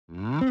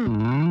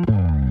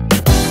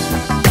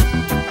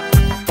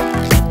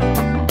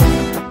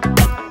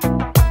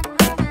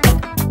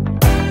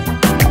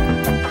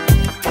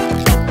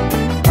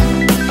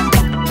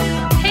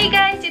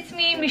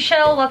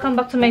welcome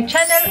back to my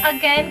channel.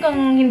 Again, kung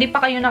hindi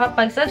pa kayo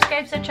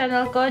nakapag-subscribe sa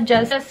channel ko,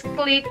 just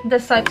click the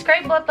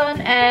subscribe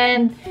button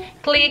and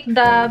click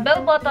the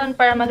bell button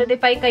para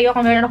ma-notify kayo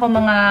kung meron ako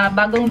mga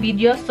bagong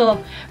video. So,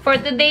 for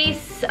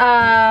today's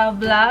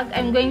vlog,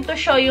 I'm going to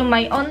show you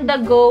my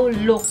on-the-go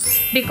look.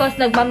 Because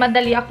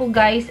nagmamadali ako,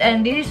 guys,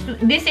 and this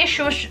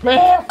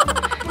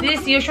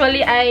is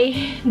usually I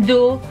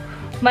do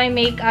my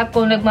makeup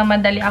kung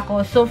nagmamadali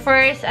ako. So,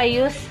 first,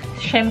 I use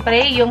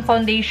syempre, yung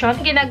foundation.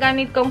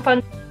 Ginagamit kong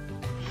foundation.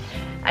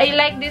 I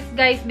like this,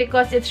 guys,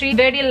 because it's really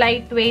very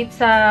lightweight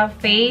sa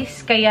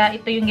face. Kaya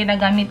ito yung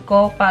ginagamit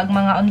ko pag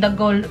mga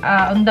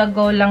on the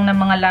go lang na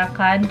mga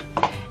lakad.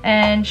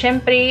 And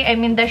syempre,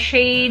 I'm in the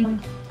shade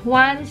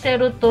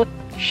 102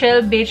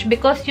 Shell Beige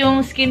because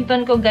yung skin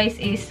tone ko, guys,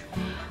 is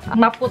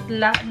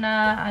maputla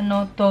na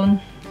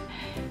tone.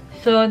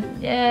 So,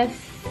 yes,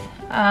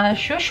 as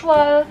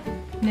usual,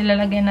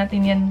 nilalagay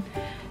natin yan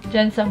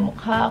dyan sa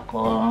mukha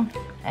ko.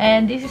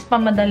 And this is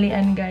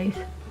pamadalian, guys.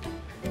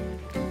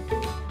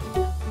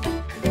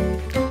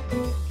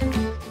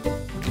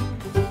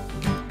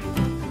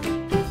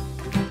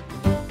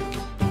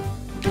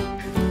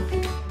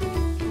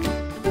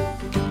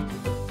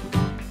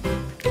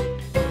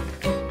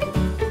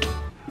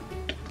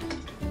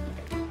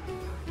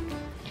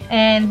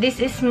 And this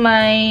is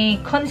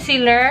my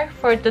concealer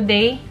for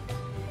today.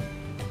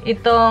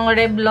 Itong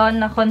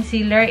Revlon na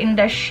concealer in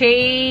the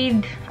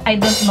shade, I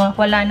don't know,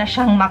 wala na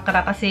siyang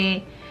makra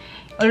kasi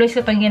always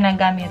ko itong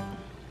ginagamit.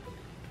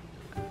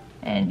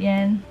 And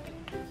yan.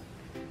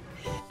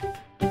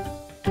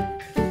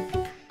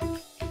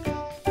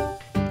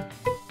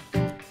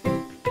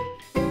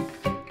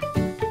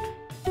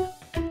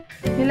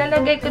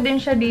 Nilalagay ko din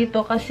siya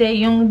dito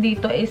kasi yung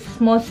dito is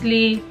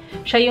mostly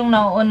siya yung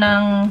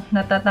nauunang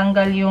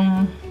natatanggal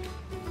yung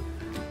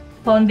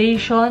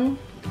foundation.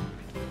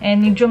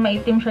 And medyo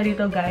maitim siya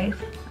dito, guys.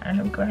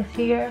 And of course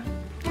here.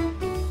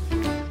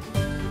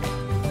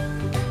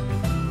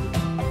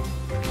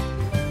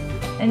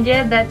 And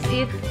yeah, that's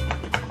it.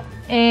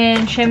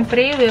 And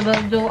syempre, we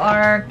will do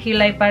our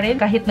kilay pa rin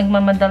kahit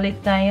nagmamadali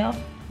tayo.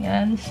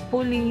 Yan,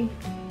 spoolie.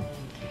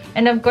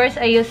 And of course,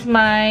 I use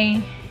my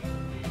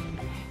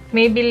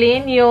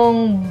Maybelline,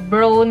 yung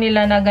brow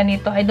nila na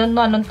ganito. I don't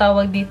know anong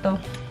tawag dito.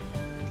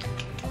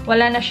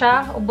 Wala na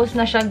siya. Ubos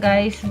na siya,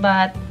 guys.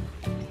 But,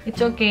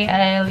 it's okay.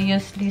 I'll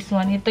use this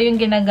one. Ito yung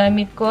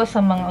ginagamit ko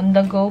sa mga on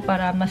the go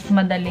para mas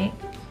madali.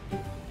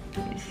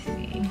 Let's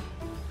see.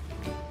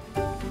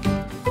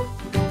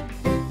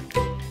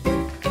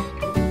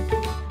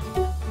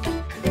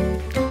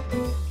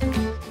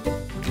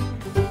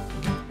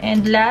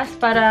 And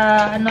last,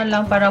 para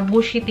para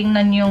bushy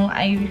tingnan yung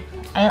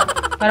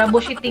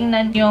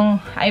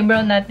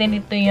eyebrow natin.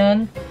 Ito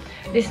yun.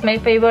 This is my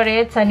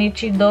favorite, sa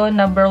Nichido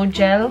na brow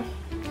gel.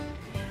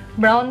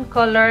 Brown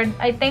colored.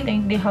 I think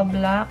they have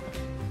black.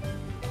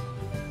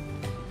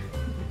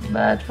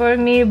 But for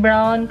me,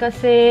 brown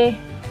kasi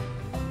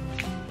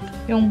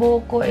yung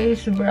buhok ko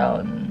is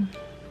brown.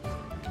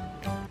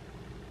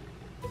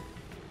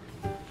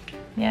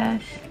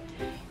 Yes.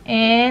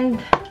 And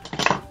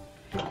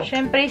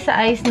syempre sa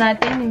eyes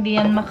natin, hindi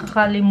yan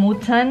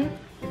makakalimutan.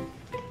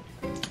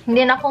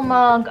 Hindi na ako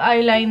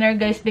mag-eyeliner,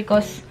 guys,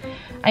 because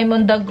I'm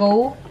on the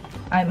go.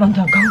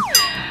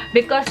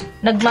 Because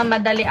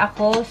nagmamadali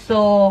ako. So,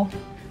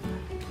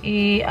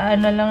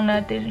 ano lang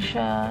natin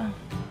siya.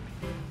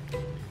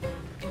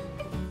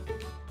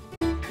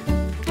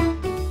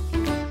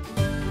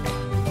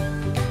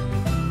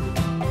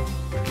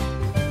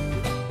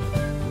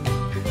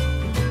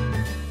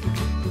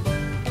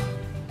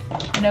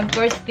 And of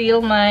course,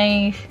 still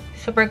my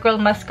Super Curl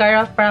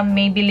Mascara from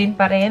Maybelline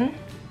pa rin.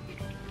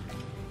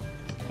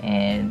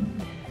 And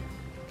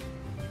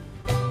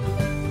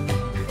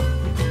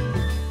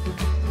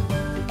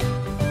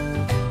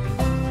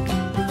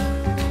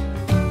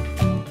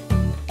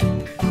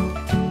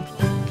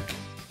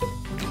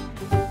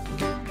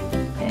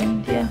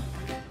yeah.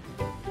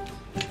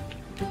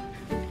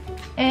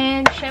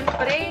 And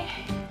syempre,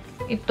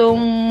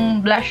 itong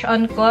blush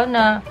on ko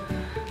na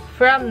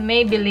from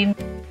Maybelline,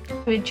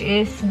 which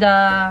is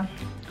the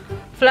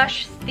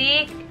Flush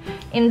Stick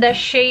in the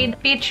shade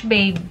Peach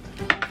Babe.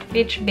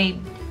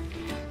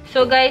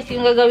 So, guys,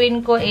 yung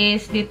gagawin ko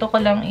is, dito ko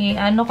lang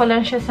ano ko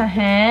lang siya sa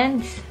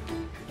hands.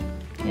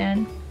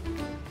 Yan.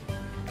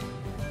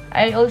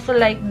 I also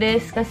like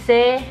this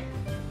kasi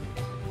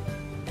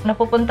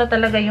napupunta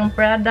talaga yung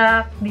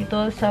product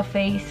dito sa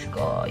face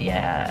ko.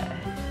 Yeah.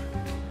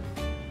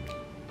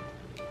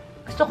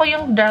 Gusto ko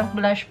yung dark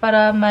blush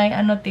para may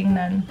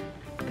tingnan.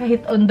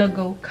 Kahit on the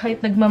go. Kahit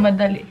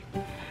nagmamadali.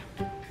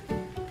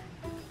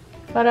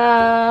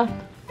 Para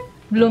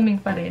blooming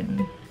pa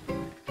rin.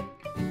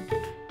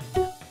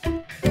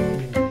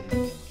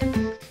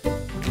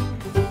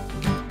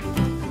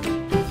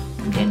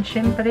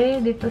 Syempre,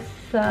 dito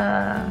sa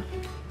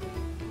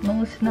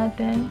nose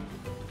natin.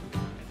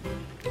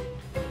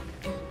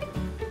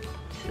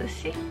 So,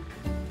 see?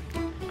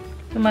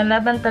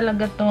 Lumalaban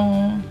talaga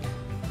tong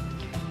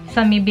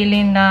sa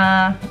Maybelline na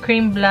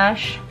cream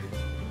blush.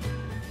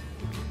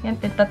 Yan,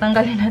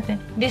 tatanggalin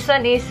natin. This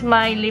one is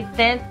my lip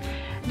tint.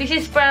 This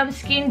is from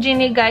Skin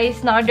Genie,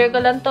 guys. Na-order ko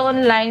lang to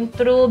online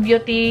through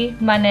Beauty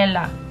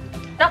Manila.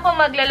 Ako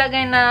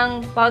maglalagay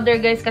ng powder,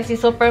 guys, kasi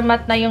super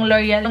matte na yung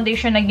L'Oreal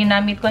foundation na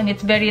ginamit ko and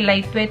it's very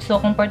lightweight, so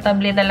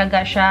comfortable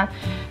talaga siya.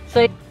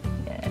 So,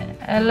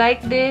 I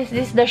like this.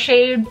 This is the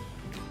shade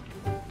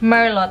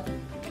Merlot.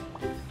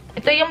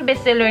 Ito yung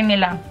bestseller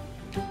nila.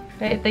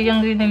 Kaya ito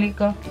yung rinili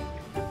ko.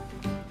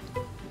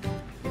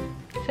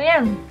 So,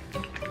 yan.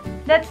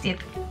 That's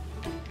it.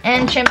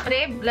 And,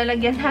 syempre,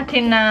 lalagyan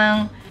natin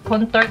ng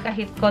contour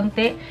kahit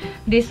konti.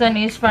 This one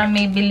is from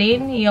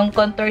Maybelline. Yung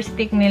contour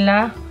stick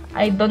nila.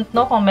 I don't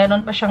know kung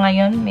meron pa siya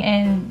ngayon.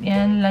 And,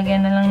 yan.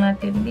 Lagyan na lang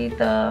natin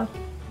dito.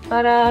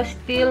 Para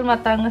still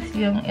matangas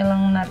yung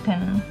ilang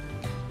natin.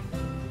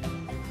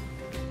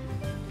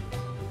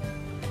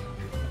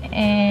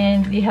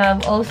 And, we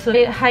have also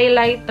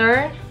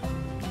highlighter.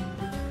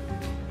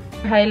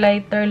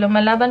 Highlighter.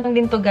 Lumalaban lang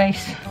din to,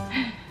 guys.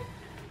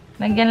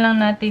 Lagyan lang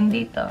natin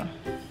dito.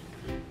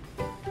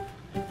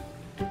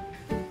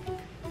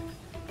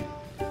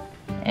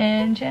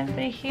 And,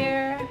 syempre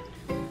here,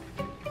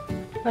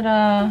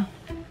 para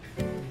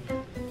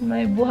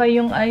may buhay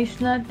yung eyes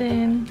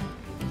natin.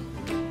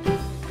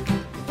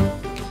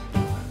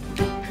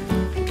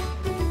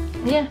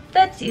 Yeah,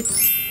 that's it.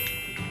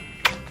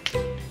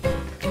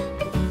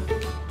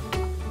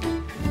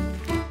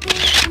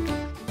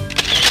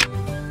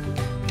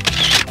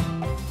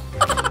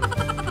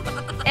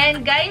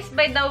 And guys,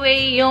 by the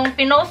way, yung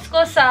pinost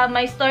ko sa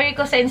my story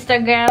ko sa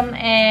Instagram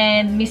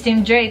and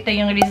Messenger, ito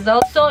yung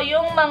result. So,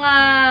 yung mga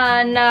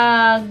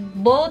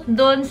nag-vote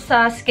dun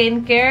sa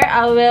skincare,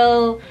 I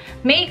will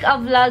make a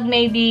vlog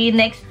maybe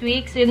next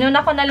week. So, yun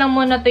ako na lang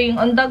muna to yung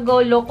on the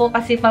go loco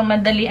kasi pang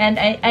madali and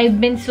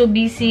I've been so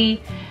busy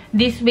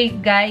this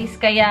week, guys.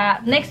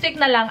 Kaya, next week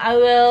na lang, I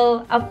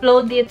will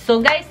upload it.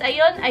 So, guys,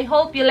 ayun, I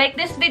hope you like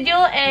this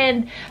video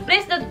and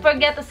please don't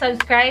forget to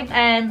subscribe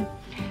and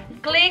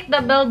click the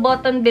bell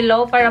button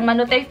below para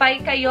ma-notify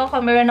kayo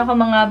kung meron ako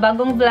mga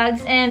bagong vlogs.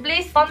 And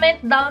please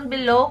comment down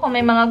below kung may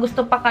mga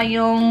gusto pa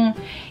kayong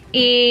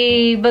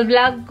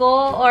i-vlog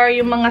ko or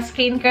yung mga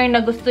skincare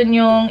na gusto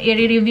nyong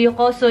i-review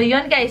ko. So,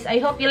 yun guys.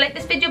 I hope you like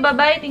this video.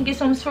 Bye-bye. Thank you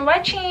so much for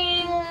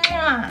watching.